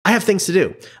have things to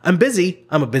do. I'm busy.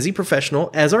 I'm a busy professional,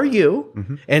 as are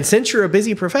you. And since you're a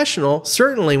busy professional,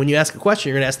 certainly when you ask a question,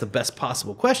 you're going to ask the best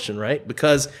possible question, right?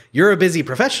 Because you're a busy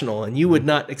professional and you would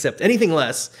not accept anything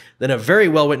less than a very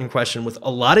well-written question with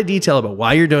a lot of detail about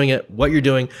why you're doing it, what you're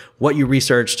doing, what you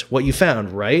researched, what you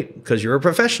found, right? Because you're a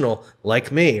professional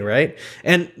like me, right?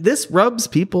 And this rubs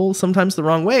people sometimes the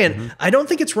wrong way. And I don't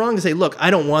think it's wrong to say, look, I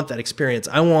don't want that experience.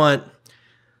 I want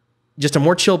just a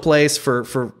more chill place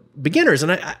for beginners.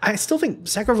 And I still think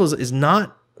Stack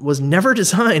Overflow was never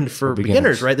designed for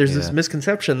beginners, right? There's this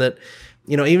misconception that,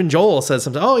 you know, even Joel says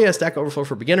something, oh yeah, Stack Overflow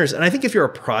for beginners. And I think if you're a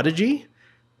prodigy,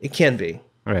 it can be.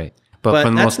 Right. But for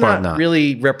the most part, not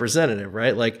really representative,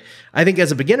 right? Like, I think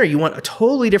as a beginner, you want a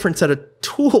totally different set of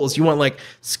tools. You want like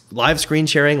live screen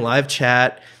sharing, live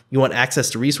chat. You want access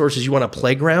to resources. You want a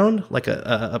playground, like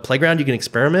a playground you can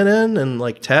experiment in and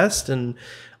like test and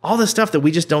all this stuff that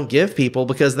we just don't give people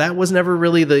because that was never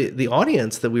really the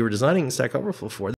audience that we were designing Stack Overflow for.